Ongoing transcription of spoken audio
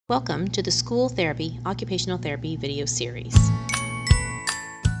Welcome to the School Therapy Occupational Therapy video series.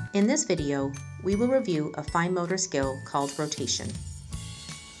 In this video, we will review a fine motor skill called rotation.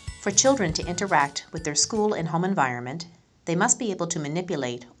 For children to interact with their school and home environment, they must be able to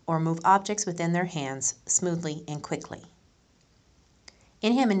manipulate or move objects within their hands smoothly and quickly.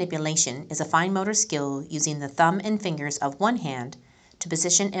 In-hand manipulation is a fine motor skill using the thumb and fingers of one hand to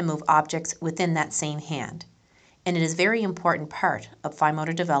position and move objects within that same hand, and it is a very important part of fine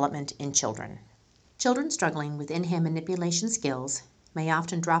motor development in children. Children struggling with in-hand manipulation skills may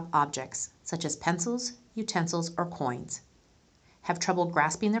often drop objects such as pencils, utensils, or coins, have trouble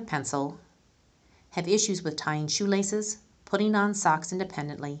grasping their pencil, have issues with tying shoelaces, putting on socks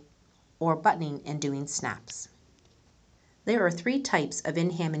independently, or buttoning and doing snaps. There are three types of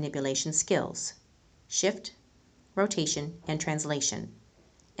in-hand manipulation skills: shift, rotation, and translation.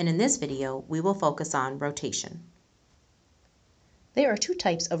 And in this video, we will focus on rotation. There are two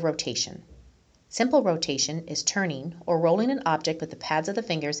types of rotation. Simple rotation is turning or rolling an object with the pads of the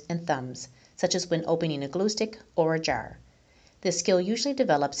fingers and thumbs, such as when opening a glue stick or a jar. This skill usually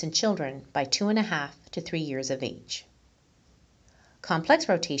develops in children by 2.5 to 3 years of age. Complex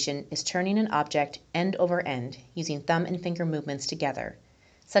rotation is turning an object end over end using thumb and finger movements together,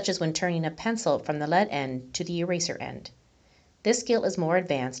 such as when turning a pencil from the lead end to the eraser end. This skill is more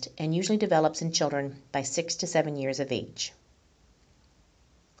advanced and usually develops in children by 6 to 7 years of age.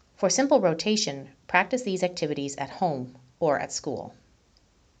 For simple rotation, practice these activities at home or at school.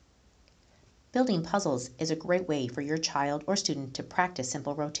 Building puzzles is a great way for your child or student to practice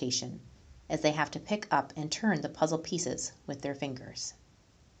simple rotation, as they have to pick up and turn the puzzle pieces with their fingers.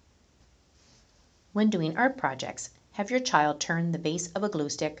 When doing art projects, have your child turn the base of a glue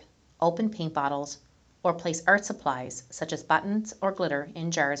stick, open paint bottles, or place art supplies such as buttons or glitter in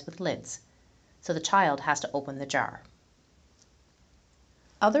jars with lids, so the child has to open the jar.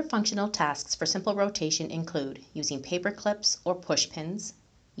 Other functional tasks for simple rotation include using paper clips or push pins,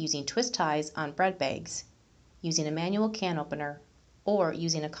 using twist ties on bread bags, using a manual can opener, or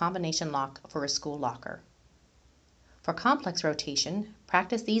using a combination lock for a school locker. For complex rotation,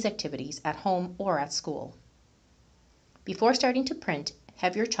 practice these activities at home or at school. Before starting to print,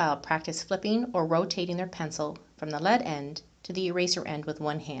 have your child practice flipping or rotating their pencil from the lead end to the eraser end with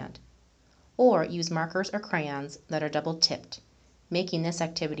one hand, or use markers or crayons that are double tipped, making this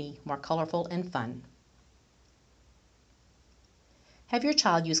activity more colorful and fun. Have your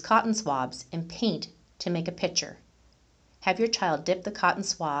child use cotton swabs and paint to make a picture. Have your child dip the cotton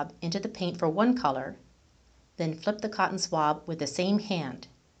swab into the paint for one color, then flip the cotton swab with the same hand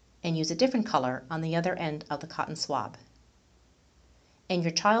and use a different color on the other end of the cotton swab. And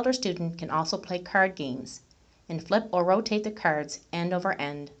your child or student can also play card games and flip or rotate the cards end over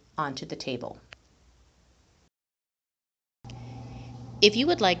end onto the table. If you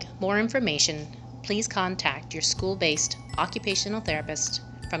would like more information, please contact your school-based occupational therapist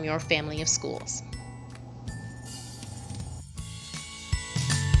from your family of schools.